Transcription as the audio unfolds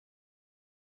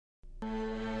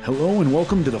Hello and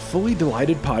welcome to the Fully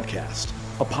Delighted Podcast,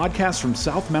 a podcast from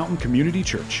South Mountain Community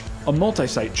Church, a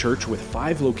multi-site church with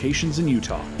 5 locations in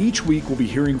Utah. Each week we'll be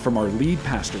hearing from our lead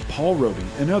pastor, Paul Roby,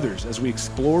 and others as we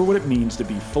explore what it means to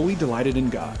be fully delighted in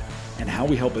God and how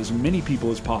we help as many people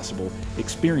as possible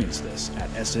experience this at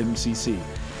SMCC.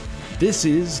 This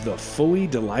is the Fully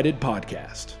Delighted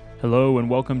Podcast. Hello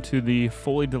and welcome to the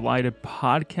Fully Delighted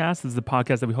Podcast. This is the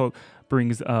podcast that we hope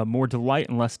brings more delight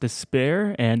and less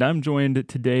despair. And I'm joined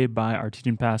today by our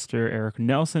teaching pastor, Eric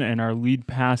Nelson, and our lead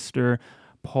pastor,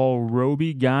 Paul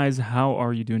Roby. Guys, how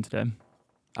are you doing today?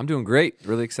 I'm doing great.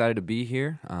 Really excited to be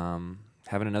here,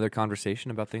 having another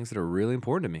conversation about things that are really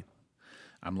important to me.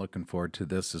 I'm looking forward to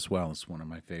this as well. It's one of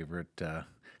my favorite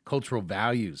cultural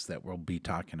values that we'll be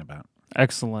talking about.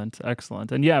 Excellent.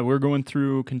 And yeah, we're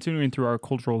continuing through our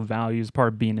cultural values, part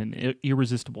of being an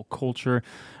irresistible culture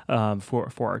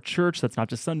for our church. That's not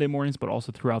just Sunday mornings, but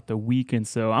also throughout the week. And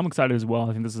so I'm excited as well.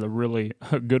 I think this is a really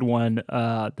good one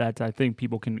that I think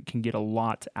people can get a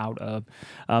lot out of.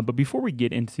 But before we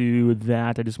get into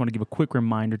that, I just want to give a quick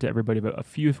reminder to everybody about a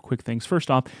few quick things.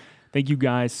 First off, thank you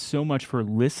guys so much for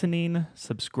listening,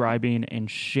 subscribing, and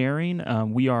sharing.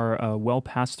 We are well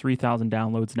past 3,000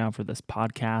 downloads now for this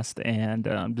podcast, and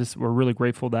we're really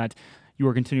grateful that you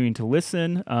are continuing to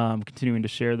listen, continuing to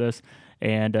share this,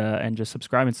 and just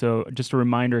subscribing. So just a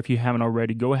reminder, if you haven't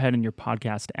already, go ahead in your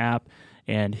podcast app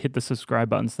and hit the subscribe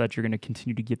button so that you're going to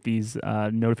continue to get these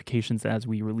notifications as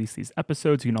we release these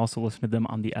episodes. You can also listen to them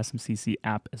on the SMCC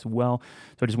app as well.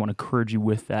 So I just want to encourage you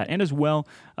with that. And as well,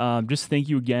 just thank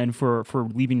you again for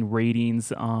leaving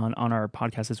ratings on our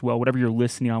podcast as well. Whatever you're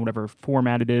listening on, whatever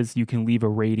format it is, you can leave a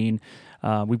rating.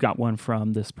 We've got one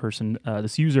from this person,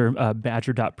 this user,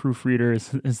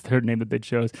 Badger.Proofreader is their name that they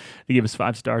chose. They gave us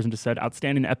 5 stars and just said,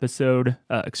 outstanding episode,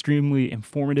 extremely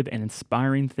informative and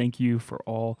inspiring. Thank you for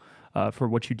all for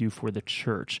what you do for the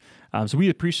church. So we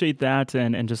appreciate that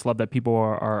and just love that people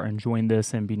are enjoying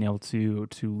this and being able to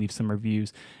leave some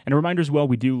reviews. And a reminder as well,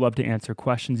 we do love to answer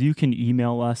questions. You can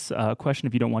email us a question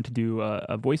if you don't want to do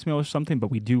a voicemail or something, but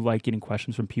we do like getting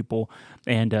questions from people.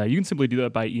 And you can simply do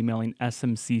that by emailing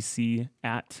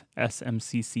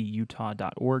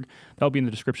smcc@smccutah.org. That'll be in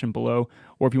the description below.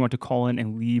 Or if you want to call in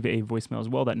and leave a voicemail as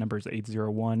well, that number is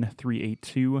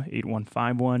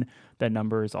 801-382-8151. That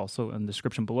number is also in the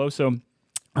description below. So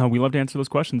we love to answer those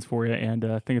questions for you, and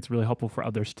I think it's really helpful for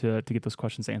others to get those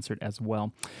questions answered as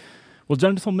well. Well,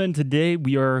 gentlemen, today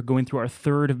we are going through our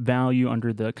third value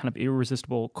under the kind of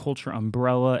irresistible culture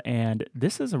umbrella, and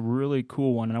this is a really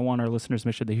cool one, and I want our listeners to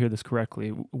make sure they hear this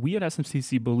correctly. We at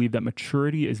SMCC believe that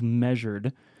maturity is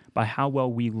measured by how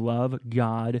well we love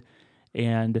God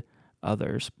and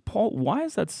others. Paul, why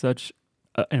is that such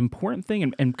an important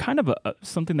thing and kind of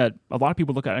something that a lot of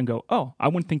people look at and go, oh, I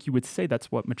wouldn't think you would say that's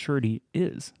what maturity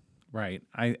is? Right.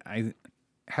 I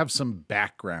have some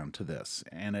background to this,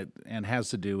 and it has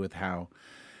to do with how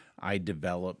I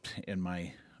developed in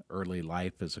my early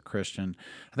life as a Christian.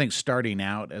 I think starting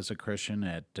out as a Christian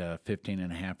at 15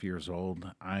 and a half years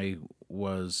old, I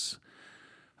was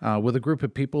with a group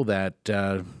of people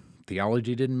that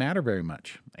theology didn't matter very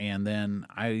much. And then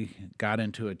I got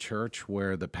into a church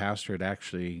where the pastor had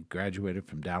actually graduated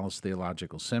from Dallas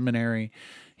Theological Seminary.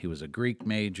 He was a Greek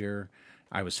major.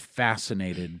 I was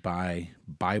fascinated by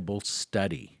Bible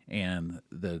study and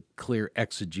the clear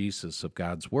exegesis of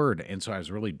God's Word. And so I was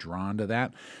really drawn to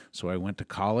that. So I went to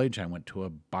college. I went to a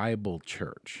Bible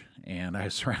church, and I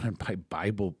was surrounded by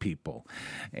Bible people.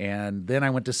 And then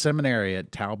I went to seminary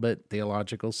at Talbot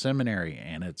Theological Seminary,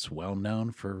 and it's well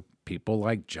known for people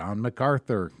like John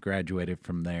MacArthur graduated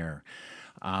from there.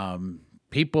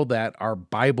 People that are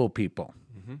Bible people.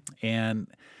 Mm-hmm. And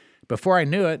before I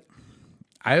knew it,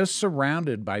 I was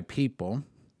surrounded by people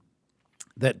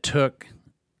that took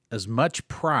as much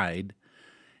pride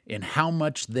in how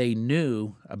much they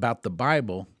knew about the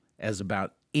Bible as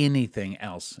about anything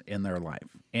else in their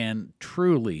life, and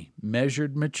truly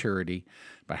measured maturity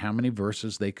by how many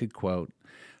verses they could quote,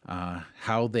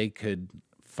 how they could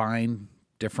find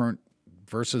different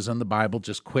verses in the Bible,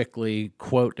 just quickly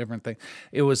quote different things.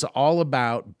 It was all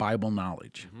about Bible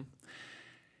knowledge. Mm-hmm.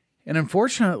 And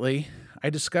unfortunately, I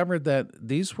discovered that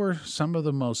these were some of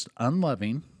the most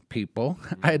unloving people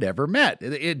I had ever met.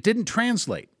 It didn't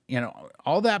translate.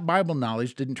 All that Bible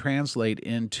knowledge didn't translate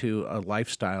into a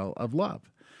lifestyle of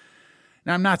love.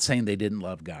 Now, I'm not saying they didn't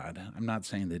love God. I'm not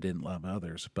saying they didn't love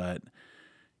others, but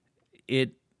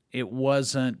it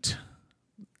wasn't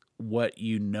what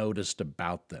you noticed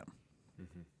about them.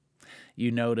 Mm-hmm.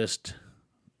 You noticed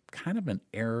kind of an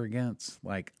arrogance,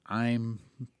 like, I'm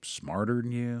smarter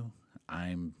than you,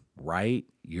 I'm right,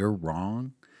 you're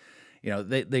wrong.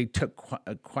 they took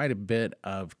quite a bit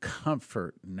of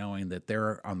comfort knowing that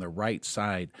they're on the right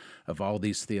side of all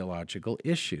these theological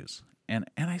issues. And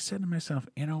I said to myself,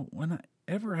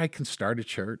 whenever I can start a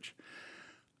church,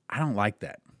 I don't like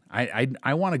that.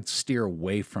 I want to steer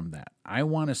away from that. I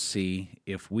want to see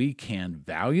if we can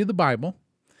value the Bible,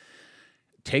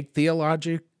 take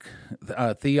theology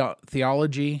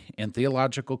and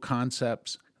theological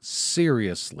concepts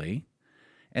seriously,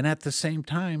 and at the same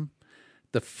time,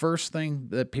 the first thing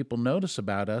that people notice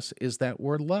about us is that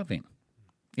we're loving.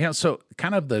 So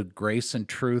kind of the grace and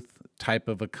truth type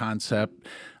of a concept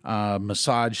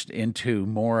massaged into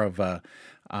more of a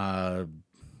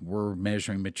we're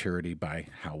measuring maturity by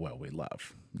how well we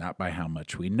love, not by how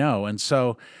much we know. And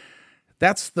so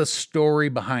that's the story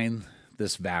behind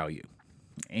this value.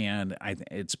 And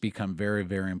it's become very,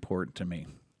 very important to me.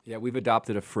 Yeah, we've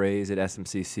adopted a phrase at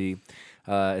SMCC.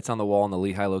 It's on the wall in the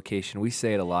Lehigh location. We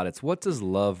say it a lot. It's, what does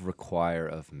love require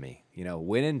of me?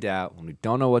 When in doubt, when we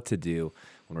don't know what to do,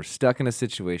 when we're stuck in a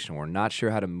situation, we're not sure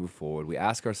how to move forward, we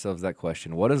ask ourselves that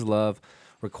question, what does love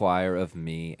require of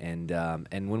me? And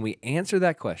when we answer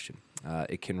that question,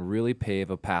 it can really pave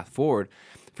a path forward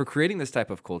for creating this type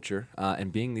of culture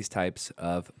and being these types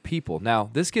of people.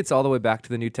 Now, this gets all the way back to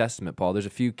the New Testament, Paul. There's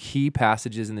a few key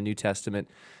passages in the New Testament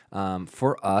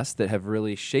for us that have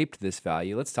really shaped this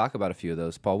value. Let's talk about a few of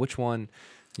those. Paul, which one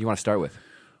you want to start with?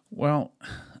 Well,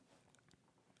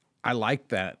 I like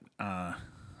that. I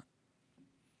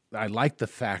like the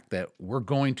fact that we're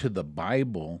going to the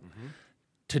Bible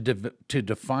to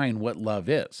define what love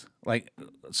is. Like,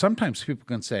 sometimes people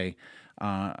can say,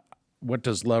 what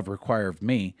does love require of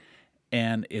me?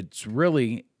 And it's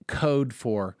really code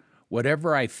for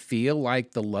whatever I feel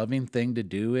like the loving thing to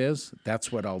do is,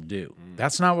 that's what I'll do.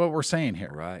 That's not what we're saying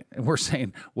here. Right. We're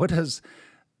saying, what does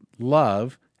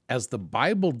love, as the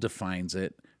Bible defines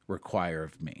it, require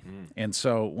of me? And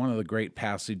so one of the great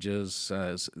passages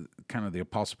is kind of the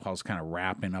Apostle Paul's kind of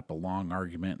wrapping up a long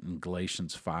argument in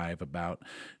Galatians 5 about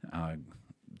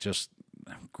just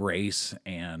grace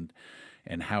and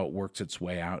how it works its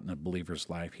way out in a believer's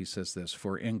life. He says this,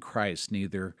 for in Christ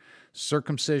neither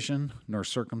circumcision nor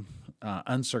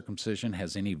uncircumcision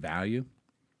has any value.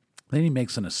 Then he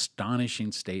makes an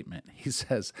astonishing statement. He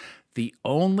says, the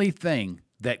only thing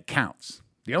that counts,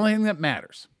 the only thing that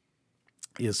matters,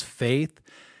 is faith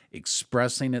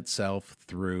expressing itself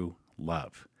through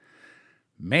love.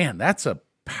 Man, that's a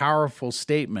powerful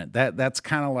statement. That's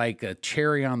kind of like a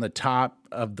cherry on the top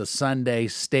of the sundae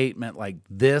statement, like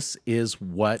this is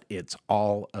what it's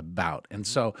all about. And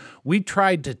so we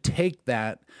tried to take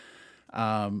that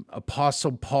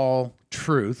Apostle Paul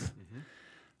truth,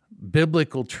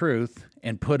 biblical truth,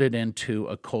 and put it into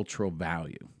a cultural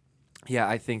value. Yeah,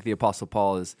 I think the Apostle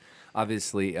Paul is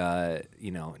obviously,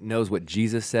 knows what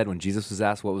Jesus said when Jesus was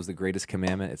asked what was the greatest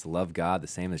commandment. It's love God, the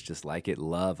same as just like it,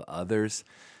 love others.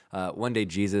 One day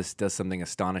Jesus does something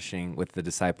astonishing with the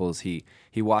disciples. He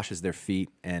washes their feet,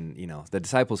 and the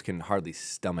disciples can hardly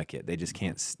stomach it. They just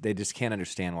can't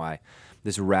understand why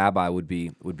this rabbi would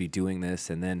be doing this.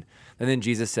 And then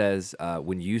Jesus says,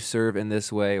 when you serve in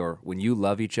this way, or when you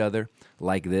love each other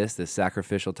like this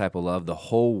sacrificial type of love, the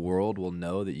whole world will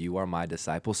know that you are my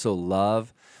disciples. So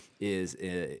love is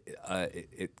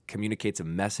it communicates a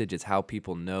message. It's how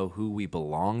people know who we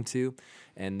belong to.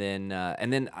 And then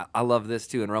I love this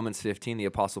too. In Romans 15, the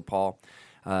Apostle Paul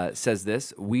says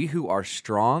this, we who are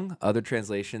strong, other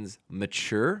translations,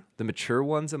 mature, the mature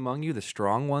ones among you, the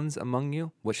strong ones among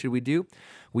you, what should we do?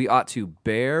 We ought to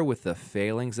bear with the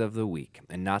failings of the weak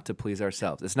and not to please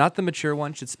ourselves. It's not the mature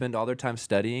ones should spend all their time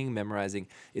studying, memorizing.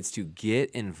 It's to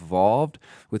get involved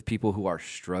with people who are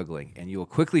struggling, and you will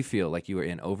quickly feel like you are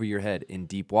in over your head in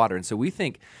deep water. And so we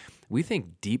think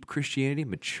deep Christianity,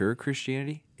 mature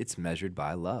Christianity, it's measured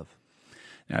by love.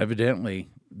 Now, evidently,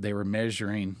 they were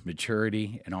measuring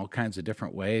maturity in all kinds of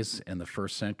different ways in the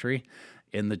first century.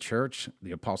 In the church,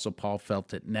 the Apostle Paul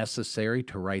felt it necessary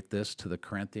to write this to the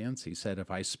Corinthians. He said, if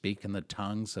I speak in the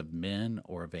tongues of men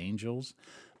or of angels,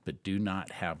 but do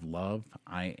not have love,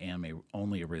 I am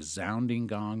only a resounding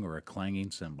gong or a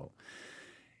clanging cymbal.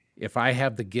 If I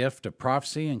have the gift of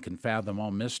prophecy and can fathom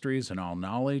all mysteries and all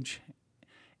knowledge,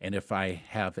 and if I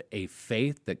have a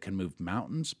faith that can move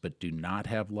mountains but do not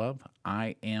have love,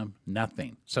 I am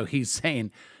nothing. So he's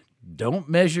saying, don't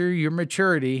measure your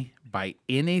maturity by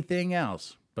anything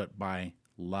else but by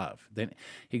love. Then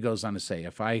he goes on to say,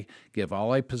 if I give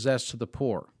all I possess to the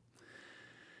poor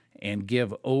and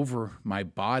give over my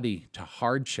body to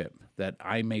hardship that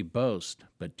I may boast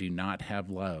but do not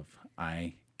have love,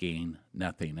 I gain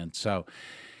nothing. And so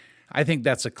I think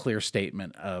that's a clear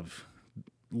statement of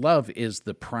love is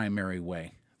the primary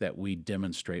way that we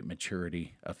demonstrate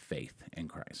maturity of faith in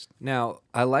Christ. Now,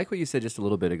 I like what you said just a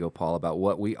little bit ago, Paul, about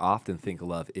what we often think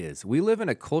love is. We live in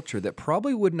a culture that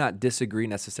probably would not disagree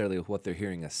necessarily with what they're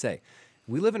hearing us say.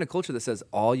 We live in a culture that says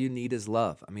all you need is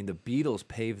love. I mean, the Beatles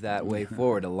paved that way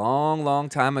forward a long, long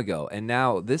time ago, and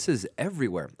now this is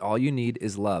everywhere. All you need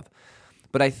is love.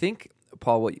 But I think,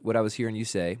 Paul, what I was hearing you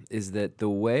say is that the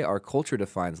way our culture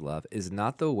defines love is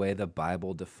not the way the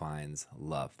Bible defines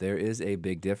love. There is a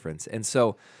big difference. And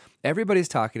so everybody's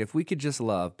talking, if we could just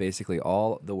love, basically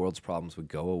all the world's problems would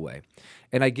go away.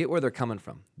 And I get where they're coming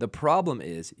from. The problem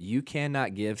is you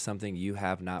cannot give something you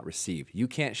have not received. You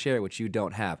can't share what you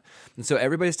don't have. And so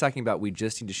everybody's talking about we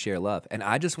just need to share love. And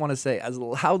I just want to say as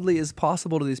loudly as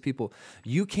possible to these people,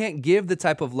 you can't give the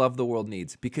type of love the world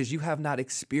needs because you have not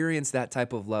experienced that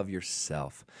type of love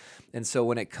yourself. And so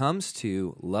when it comes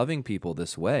to loving people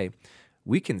this way,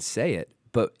 we can say it,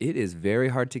 but it is very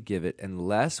hard to give it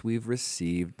unless we've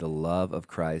received the love of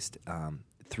Christ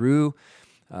through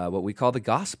what we call the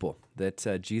gospel,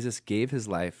 that Jesus gave his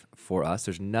life for us.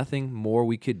 There's nothing more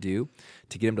we could do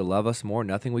to get him to love us more,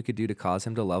 nothing we could do to cause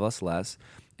him to love us less.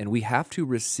 And we have to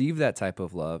receive that type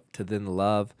of love to then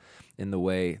love in the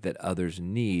way that others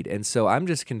need. And so I'm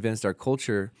just convinced our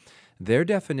culture, their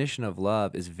definition of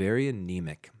love is very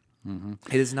anemic. Mm-hmm.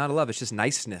 It is not a love. It's just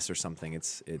niceness or something.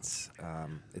 It's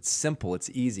simple. It's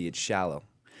easy. It's shallow.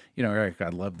 You know, Eric, I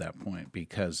love that point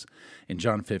because in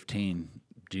John 15,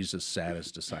 Jesus sat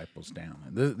his disciples down.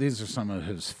 These are some of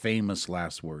his famous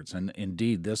last words. And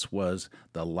indeed, this was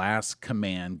the last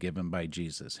command given by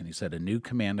Jesus. And he said, "A new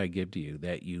command I give to you,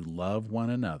 that you love one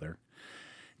another."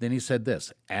 Then he said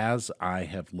this, "As I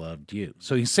have loved you."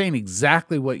 So he's saying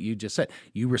exactly what you just said.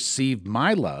 You received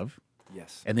my love.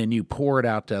 Yes. And then you pour it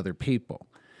out to other people.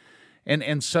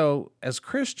 And so as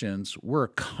Christians, we're a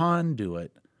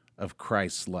conduit of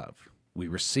Christ's love. We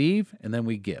receive and then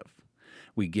we give.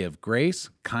 We give grace,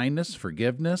 kindness,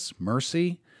 forgiveness,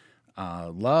 mercy,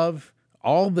 love.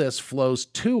 All this flows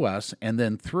to us and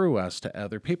then through us to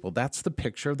other people. That's the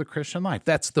picture of the Christian life.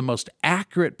 That's the most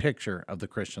accurate picture of the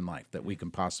Christian life that we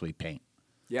can possibly paint.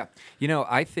 Yeah. You know,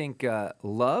 I think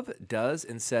love does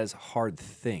and says hard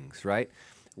things, right?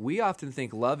 We often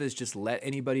think love is just let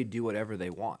anybody do whatever they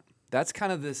want. That's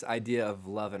kind of this idea of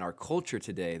love in our culture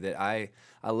today, that I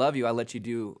love you, I let you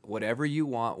do whatever you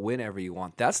want, whenever you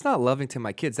want. That's not loving to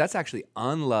my kids. That's actually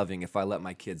unloving if I let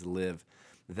my kids live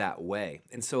that way.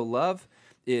 And so love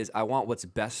is I want what's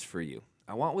best for you.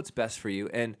 I want what's best for you.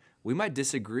 And we might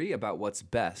disagree about what's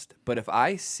best, but if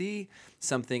I see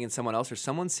something in someone else or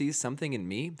someone sees something in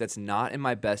me that's not in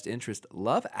my best interest,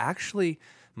 love actually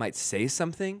might say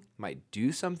something, might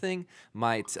do something,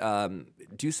 might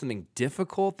do something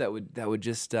difficult that would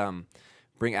just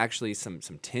bring actually some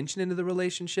tension into the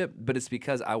relationship. But it's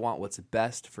because I want what's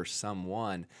best for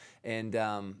someone, and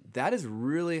that is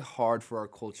really hard for our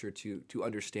culture to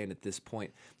understand at this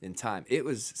point in time.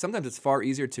 Sometimes it's far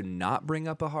easier to not bring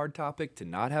up a hard topic, to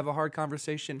not have a hard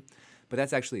conversation, but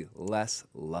that's actually less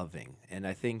loving. And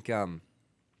I think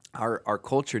our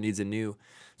culture needs a new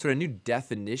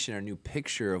definition, or a new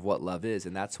picture of what love is,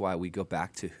 and that's why we go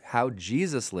back to how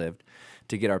Jesus lived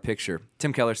to get our picture.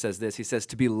 Tim Keller says this. He says,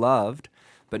 "To be loved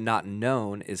but not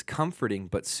known is comforting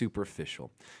but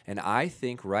superficial." And I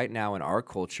think right now in our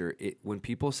culture, when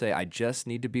people say, "I just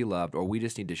need to be loved," or "we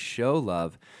just need to show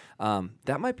love,"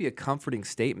 that might be a comforting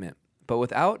statement, but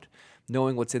without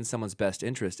knowing what's in someone's best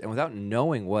interest and without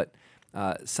knowing what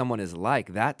someone is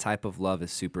like, that type of love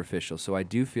is superficial. So I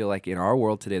do feel like in our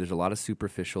world today, there's a lot of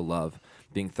superficial love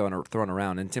being thrown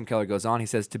around. And Tim Keller goes on, he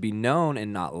says, "To be known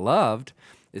and not loved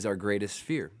is our greatest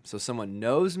fear." So someone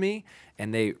knows me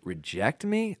and they reject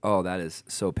me. Oh, that is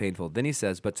so painful. Then he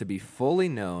says, "But to be fully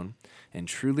known and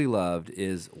truly loved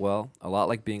is, well, a lot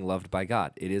like being loved by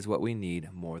God. It is what we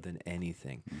need more than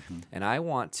anything." Mm-hmm. And I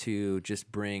want to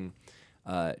just bring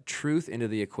truth into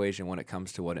the equation when it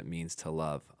comes to what it means to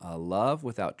love. Love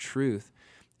without truth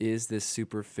is this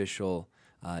superficial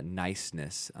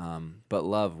niceness, but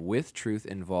love with truth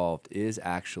involved is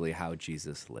actually how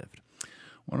Jesus lived.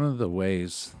 One of the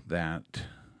ways that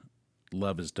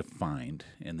love is defined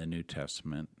in the New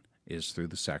Testament is through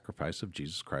the sacrifice of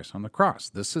Jesus Christ on the cross.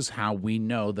 This is how we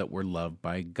know that we're loved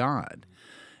by God,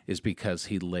 is because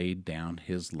he laid down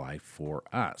his life for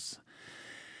us.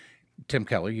 Tim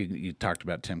Keller, you talked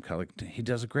about Tim Keller. He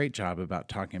does a great job about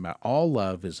talking about all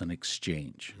love is an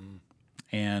exchange.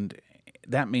 And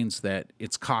that means that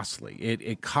it's costly.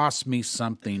 It costs me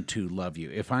something to love you.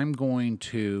 If I'm going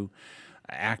to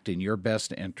act in your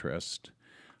best interest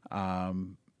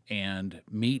and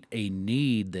meet a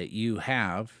need that you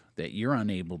have that you're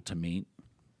unable to meet,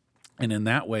 and in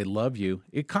that way love you,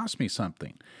 it costs me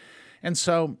something. And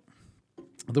so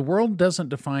the world doesn't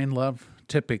define love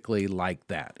typically like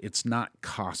that. It's not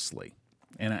costly.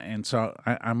 And so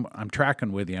I'm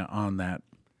tracking with you on that.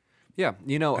 Yeah,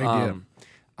 idea.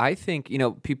 I think,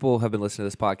 people have been listening to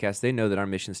this podcast. They know that our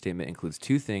mission statement includes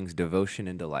two things: devotion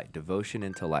and delight. Devotion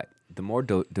and delight. The more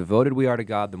devoted we are to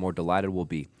God, the more delighted we'll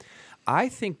be. I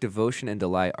think devotion and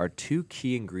delight are two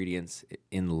key ingredients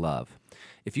in love.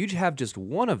 If you have just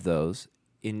one of those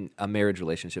in a marriage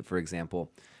relationship, for example,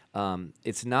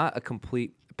 it's not a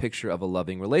complete picture of a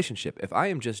loving relationship. If I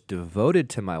am just devoted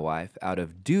to my wife out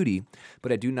of duty,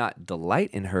 but I do not delight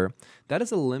in her, that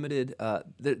is a limited,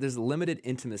 there's limited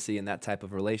intimacy in that type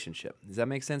of relationship. Does that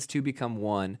make sense? Two become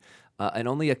one, and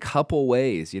only a couple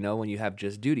ways, when you have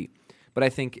just duty. But I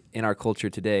think in our culture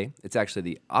today, it's actually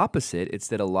the opposite. It's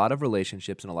that a lot of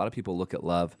relationships and a lot of people look at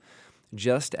love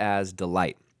just as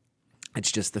delight. It's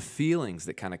just the feelings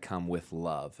that kind of come with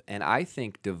love. And I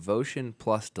think devotion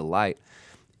plus delight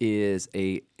is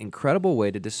an incredible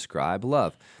way to describe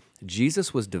love.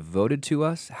 Jesus was devoted to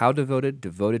us. How devoted?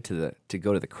 Devoted to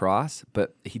go to the cross,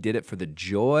 but he did it for the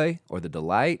joy or the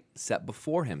delight set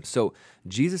before him. So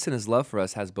Jesus in his love for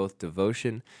us has both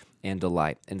devotion and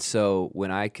delight. And so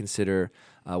when I consider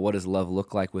what does love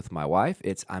look like with my wife,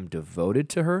 it's I'm devoted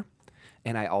to her,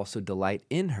 and I also delight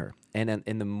in her. And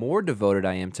the more devoted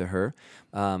I am to her,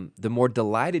 the more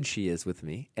delighted she is with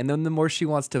me. And then the more she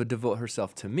wants to devote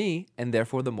herself to me, and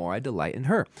therefore the more I delight in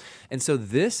her. And so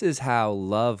this is how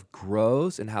love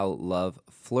grows and how love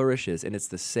flourishes. And it's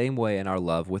the same way in our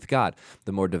love with God.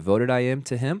 The more devoted I am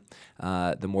to him,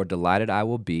 the more delighted I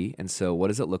will be. And so what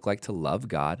does it look like to love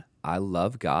God? I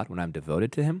love God when I'm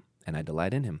devoted to him, and I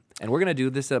delight in him. And we're going to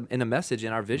do this in a message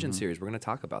in our Vision series. We're going to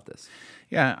talk about this.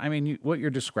 Yeah, I mean, what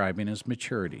you're describing is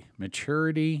maturity.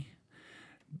 Maturity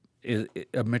is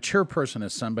a mature person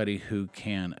is somebody who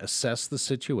can assess the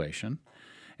situation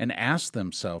and ask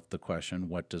themselves the question,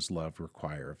 what does love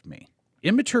require of me?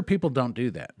 Immature people don't do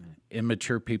that.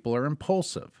 Immature people are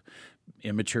impulsive.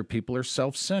 Immature people are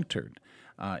self-centered.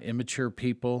 Immature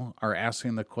people are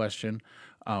asking the question,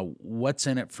 what's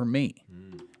in it for me?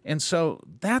 And so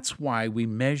that's why we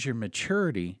measure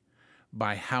maturity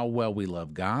by how well we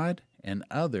love God and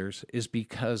others, is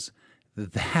because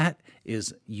that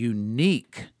is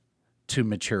unique to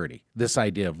maturity, this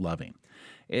idea of loving.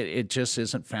 It just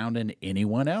isn't found in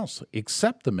anyone else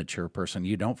except the mature person.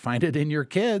 You don't find it in your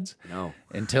kids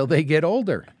until they get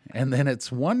older. And then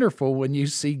it's wonderful when you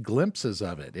see glimpses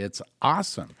of it. It's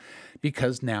awesome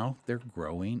because now they're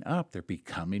growing up. They're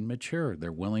becoming mature.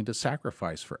 They're willing to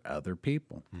sacrifice for other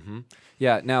people. Mm-hmm.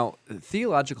 Yeah. Now,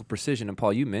 theological precision, and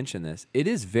Paul, you mentioned this, it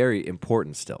is very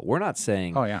important still. We're not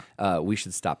saying we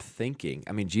should stop thinking.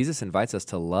 I mean, Jesus invites us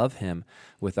to love him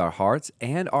with our hearts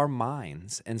and our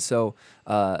minds. And so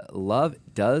love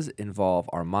does involve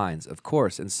our minds, of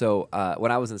course. And so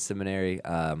when I was in seminary,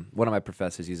 one of my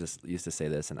professors used to say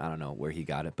this, and I don't know where he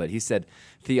got it, but he said,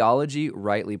 theology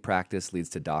rightly practiced leads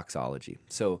to doxology.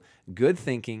 So good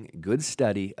thinking, good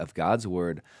study of God's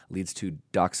word leads to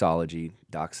doxology.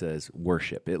 Doxa is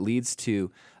worship. It leads to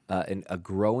a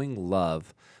growing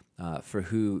love for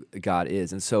who God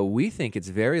is. And so we think it's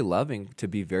very loving to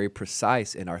be very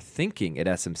precise in our thinking at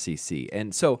SMCC.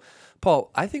 And so,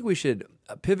 Paul, I think we should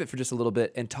pivot for just a little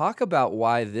bit and talk about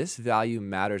why this value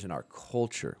matters in our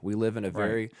culture. We live in a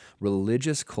very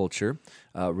religious culture.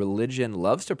 Religion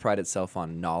loves to pride itself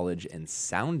on knowledge and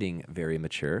sounding very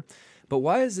mature. But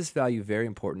why is this value very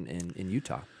important in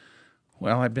Utah?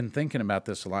 Well, I've been thinking about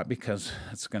this a lot because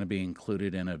it's going to be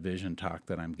included in a vision talk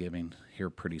that I'm giving here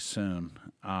pretty soon.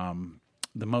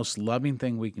 The most loving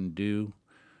thing we can do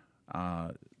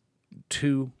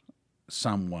to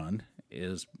someone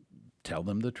is tell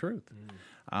them the truth.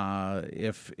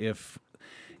 If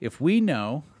we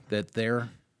know that they're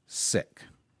sick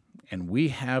and we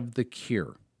have the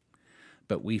cure,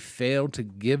 but we fail to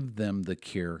give them the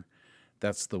cure,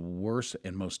 that's the worst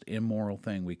and most immoral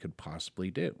thing we could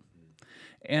possibly do.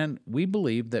 And we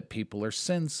believe that people are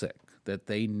sin sick, that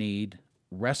they need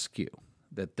rescue,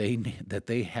 that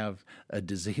they have a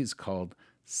disease called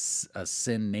a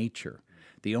sin nature.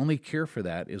 The only cure for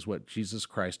that is what Jesus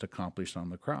Christ accomplished on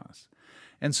the cross.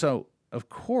 And so, of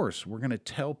course, we're going to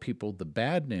tell people the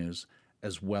bad news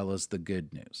as well as the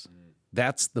good news.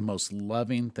 That's the most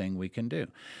loving thing we can do.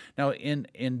 Now,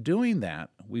 in doing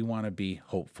that, we want to be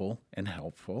hopeful and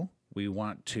helpful. We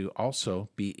want to also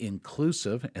be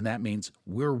inclusive, and that means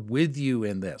we're with you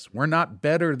in this. We're not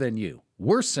better than you.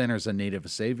 We're sinners in need of a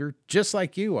Savior, just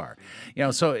like you are.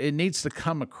 So it needs to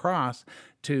come across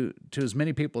to as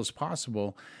many people as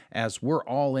possible as we're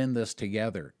all in this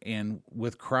together. And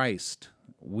with Christ,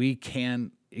 we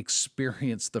can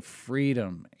experience the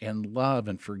freedom and love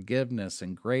and forgiveness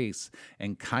and grace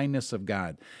and kindness of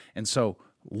God. And so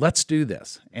let's do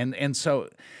this. And so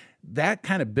that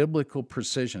kind of biblical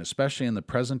precision, especially in the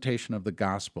presentation of the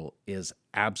gospel, is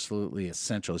absolutely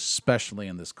essential, especially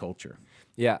in this culture.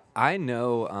 Yeah, I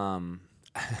know.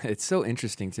 It's so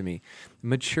interesting to me.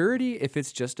 Maturity, if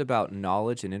it's just about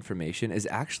knowledge and information, is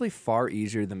actually far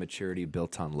easier than maturity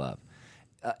built on love.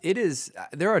 It is.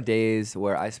 There are days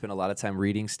where I spend a lot of time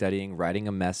reading, studying, writing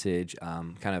a message,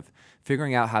 kind of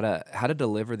figuring out how to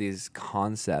deliver these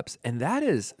concepts, and that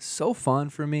is so fun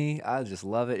for me. I just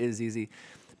love it. It is easy.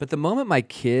 But the moment my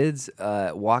kids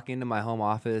walk into my home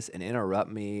office and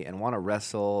interrupt me and want to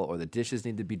wrestle, or the dishes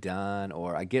need to be done,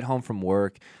 or I get home from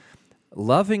work,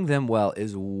 loving them well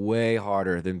is way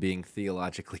harder than being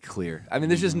theologically clear. I mean,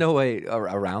 there's just no way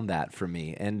around that for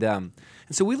me. And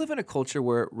so we live in a culture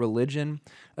where religion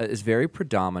is very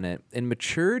predominant, and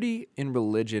maturity in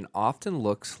religion often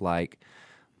looks like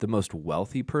the most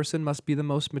wealthy person must be the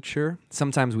most mature.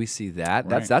 Sometimes we see that.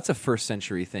 Right. That's a first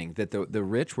century thing, that the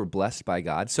rich were blessed by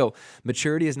God. So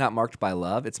maturity is not marked by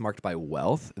love, it's marked by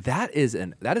wealth. That is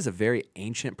a very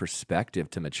ancient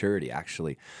perspective to maturity,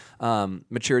 actually.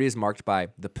 Maturity is marked by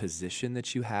the position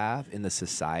that you have in the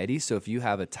society. So if you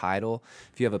have a title,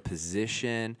 if you have a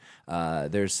position,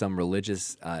 there's some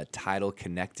religious title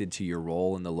connected to your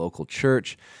role in the local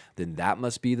church, then that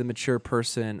must be the mature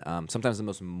person. Sometimes the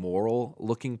most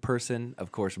moral-looking person,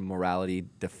 of course, morality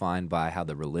defined by how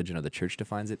the religion or the church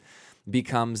defines it,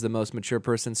 becomes the most mature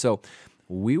person. So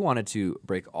we wanted to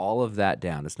break all of that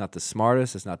down. It's not the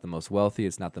smartest, it's not the most wealthy,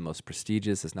 it's not the most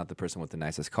prestigious, it's not the person with the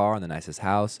nicest car and the nicest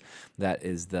house that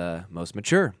is the most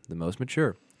mature. The most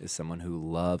mature is someone who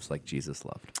loves like Jesus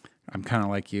loved. I'm kind of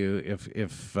like you.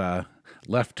 If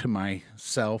left to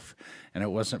myself and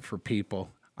it wasn't for people,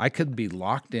 I could be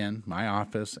locked in my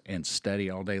office and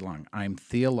study all day long. I'm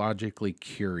theologically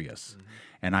curious. Mm-hmm.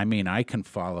 And I mean, I can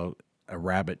follow a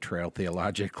rabbit trail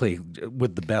theologically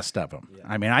with the best of them. Yeah.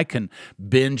 I mean, I can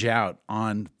binge out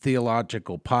on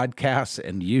theological podcasts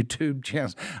and YouTube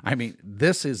channels. I mean,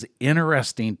 this is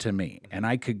interesting to me, and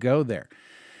I could go there.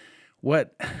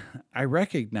 What I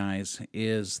recognize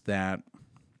is that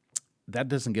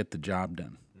doesn't get the job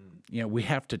done. You know, we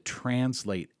have to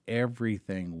translate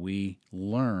everything we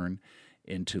learn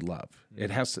into love. Mm-hmm.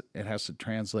 It has to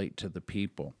translate to the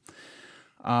people.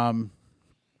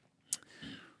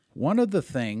 One of the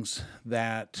things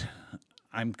that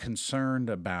I'm concerned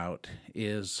about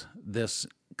is this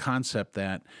concept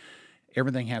that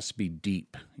everything has to be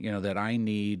deep. You know, that I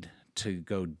need to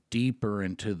go deeper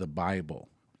into the Bible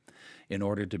in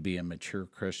order to be a mature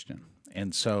Christian.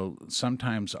 And so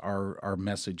sometimes our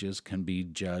messages can be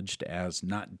judged as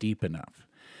not deep enough.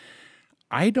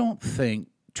 I don't think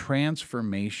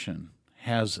transformation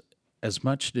has as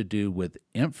much to do with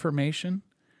information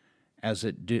as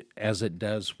it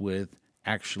does with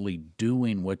actually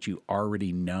doing what you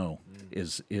already know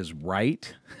is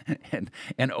right and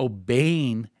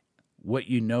obeying what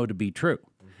you know to be true.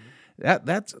 Mm-hmm.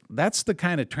 That's the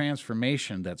kind of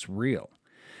transformation that's real.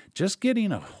 Just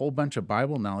getting a whole bunch of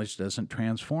Bible knowledge doesn't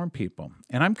transform people.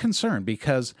 And I'm concerned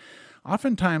because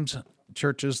oftentimes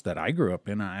churches that I grew up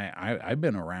in, I've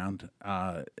been around,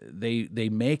 they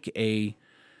make a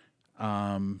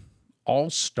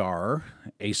all-star,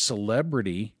 a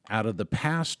celebrity out of the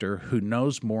pastor who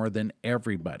knows more than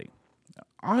everybody.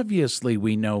 Obviously,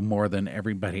 we know more than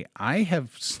everybody. I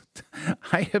have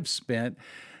spent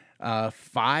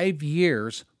 5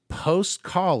 years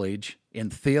post-college in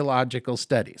theological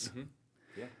studies. Mm-hmm.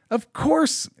 Yeah. Of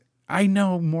course, I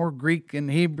know more Greek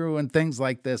and Hebrew and things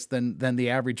like this than the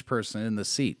average person in the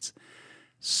seats.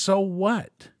 So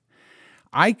what?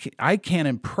 I can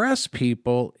impress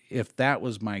people if that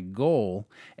was my goal,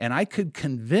 and I could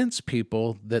convince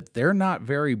people that they're not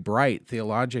very bright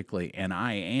theologically, and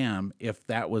I am if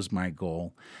that was my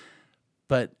goal.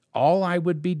 But all I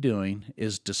would be doing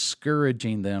is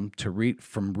discouraging them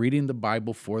from reading the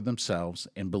Bible for themselves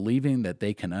and believing that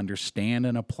they can understand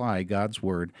and apply God's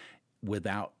Word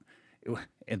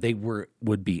and they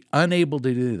would be unable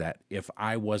to do that if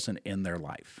I wasn't in their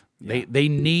life. Yeah. They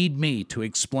need me to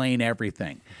explain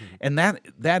everything. Mm-hmm. And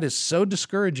that is so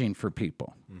discouraging for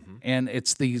people. Mm-hmm. And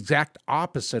it's the exact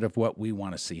opposite of what we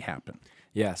want to see happen.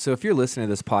 Yeah, so if you're listening to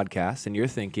this podcast and you're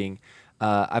thinking,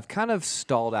 I've kind of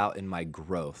stalled out in my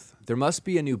growth. There must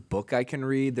be a new book I can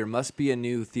read. There must be a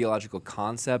new theological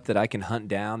concept that I can hunt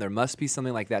down. There must be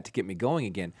something like that to get me going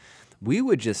again. We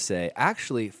would just say,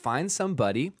 actually, find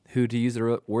somebody who, to use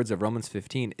the words of Romans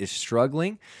 15, is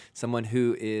struggling, someone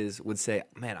who would say,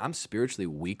 man, I'm spiritually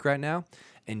weak right now,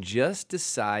 and just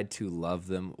decide to love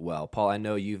them well. Paul, I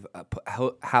know you've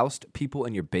housed people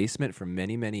in your basement for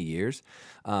many, many years.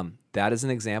 That is an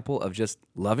example of just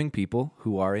loving people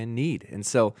who are in need. And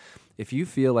so if you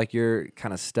feel like you're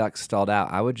kind of stuck, stalled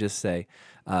out, I would just say,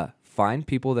 find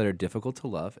people that are difficult to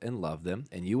love and love them,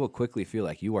 and you will quickly feel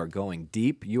like you are going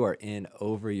deep. You are in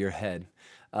over your head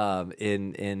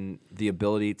in the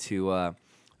ability to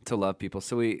love people.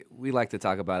 So we like to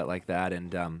talk about it like that,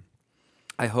 and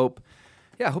I hope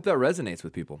that resonates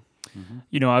with people.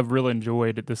 Mm-hmm. I've really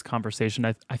enjoyed this conversation.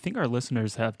 I think our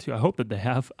listeners have too. I hope that they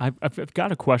have. I've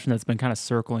got a question that's been kind of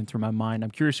circling through my mind.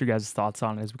 I'm curious your guys' thoughts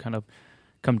on it as we kind of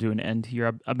come to an end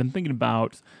here. I've been thinking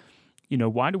about,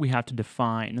 why do we have to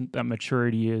define that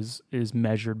maturity is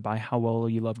measured by how well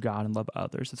you love God and love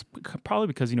others? It's probably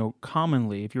because,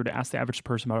 commonly, if you were to ask the average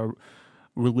person about a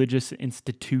religious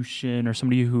institution or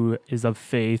somebody who is of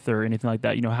faith or anything like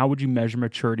that, how would you measure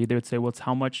maturity? They would say, well, it's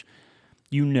how much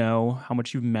you know, how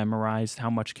much you've memorized, how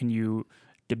much can you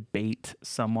debate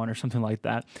someone or something like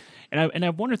that. And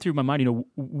I've wondered through my mind,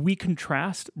 we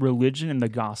contrast religion and the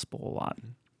gospel a lot.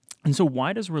 And so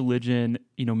why does religion,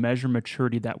 measure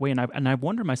maturity that way? And I've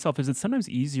wondered myself, is it sometimes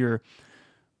easier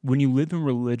when you live in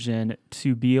religion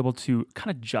to be able to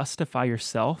kind of justify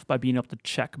yourself by being able to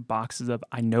check boxes of,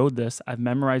 I know this, I've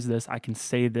memorized this, I can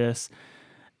say this.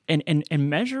 And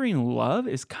measuring love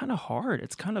is kind of hard.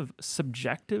 It's kind of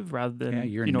subjective rather than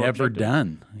you're never objective.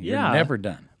 Done. You're never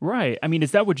done. Right. I mean,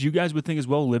 is that what you guys would think as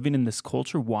well, living in this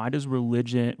culture? Why does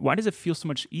it feel so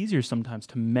much easier sometimes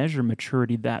to measure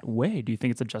maturity that way? Do you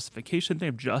think it's a justification thing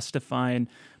of justifying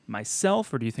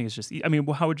myself, or do you think it's just,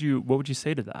 what would you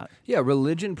say to that? Yeah,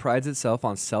 religion prides itself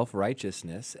on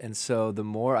self-righteousness, and so the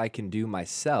more I can do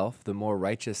myself, the more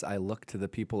righteous I look to the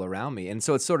people around me. And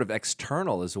so it's sort of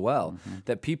external as well,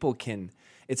 that people can,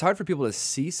 it's hard for people to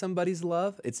see somebody's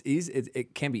love. It's easy.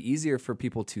 It can be easier for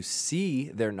people to see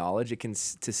their knowledge. It can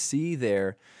to see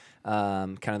their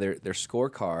kind of their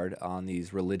scorecard on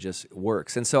these religious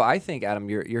works. And so I think, Adam,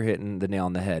 you're hitting the nail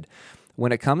on the head.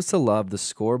 When it comes to love, the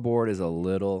scoreboard is a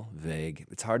little vague.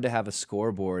 It's hard to have a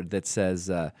scoreboard that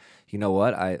says, you know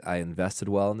what, I invested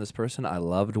well in this person. I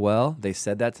loved well. They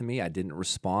said that to me. I didn't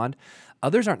respond.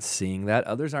 Others aren't seeing that.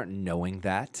 Others aren't knowing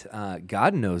that.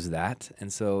 God knows that.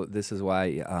 And so this is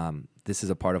why this is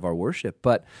a part of our worship.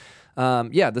 But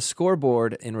the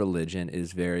scoreboard in religion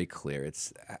is very clear.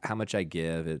 It's how much I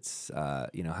give. It's how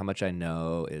much I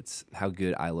know. It's how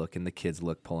good I look and the kids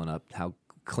look pulling up, how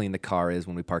clean the car is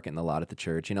when we park it in the lot at the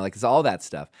church. It's all that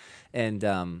stuff. And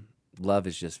love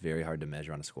is just very hard to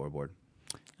measure on a scoreboard.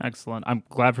 Excellent. I'm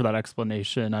glad for that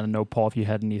explanation. I don't know, Paul, if you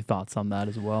had any thoughts on that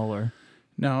as well, or...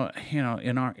 No,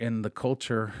 in the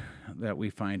culture that we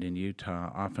find in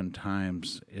Utah,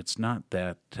 oftentimes it's not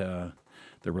that the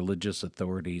religious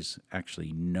authorities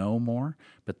actually know more,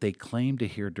 but they claim to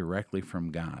hear directly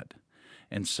from God.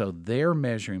 And so they're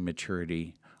measuring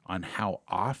maturity on how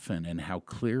often and how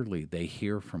clearly they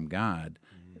hear from God,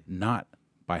 not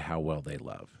by how well they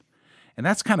love. And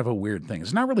that's kind of a weird thing.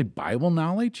 It's not really Bible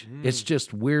knowledge. It's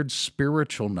just weird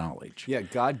spiritual knowledge. Yeah,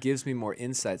 God gives me more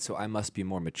insight, so I must be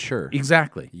more mature.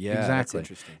 Exactly. Yeah, exactly. That's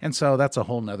interesting. And so that's a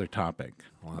whole nother topic.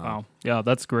 Wow. Yeah,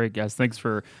 that's great, guys. Thanks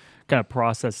for kind of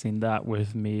processing that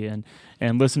with me.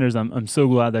 And listeners, I'm so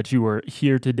glad that you were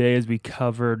here today as we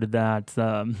covered that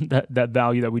that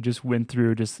value that we just went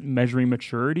through, just measuring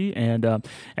maturity. And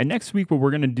next week, what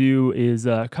we're going to do is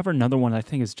cover another one I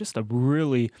think is just a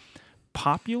really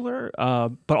popular,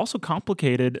 but also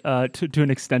complicated to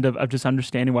an extent of just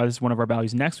understanding why this is one of our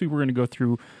values. Next week, we're going to go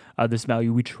through this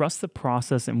value. We trust the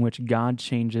process in which God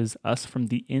changes us from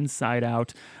the inside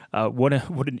out. What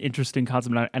an interesting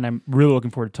concept, and I'm really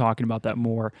looking forward to talking about that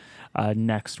more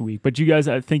next week. But you guys,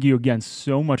 thank you again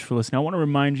so much for listening. I want to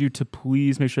remind you to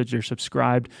please make sure that you're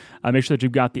subscribed. Make sure that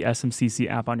you've got the SMCC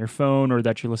app on your phone, or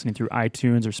that you're listening through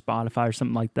iTunes or Spotify or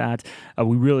something like that.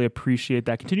 We really appreciate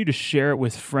that. Continue to share it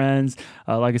with friends.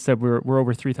 Like I said, we're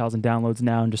over 3,000 downloads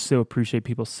now, and just so appreciate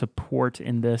people's support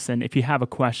in this. And if you have a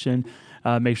question,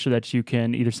 make sure that you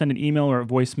can either send an email or a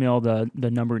voicemail.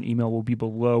 The number and email will be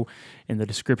below in the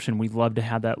description. We'd love to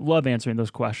have that. Love answering those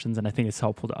questions, and I think it's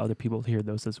helpful to other people to hear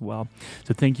those as well.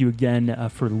 So thank you again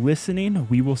for listening.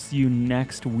 We will see you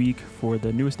next week for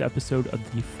the newest episode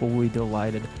of the Fully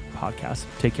Delighted podcast.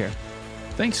 Take care.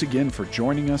 Thanks again for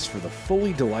joining us for the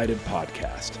Fully Delighted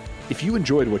podcast. If you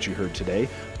enjoyed what you heard today,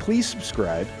 please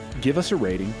subscribe, give us a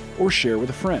rating, or share with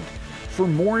a friend. For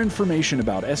more information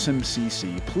about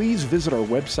SMCC, please visit our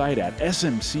website at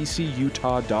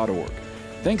smccutah.org.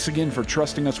 Thanks again for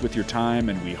trusting us with your time,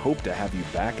 and we hope to have you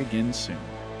back again soon.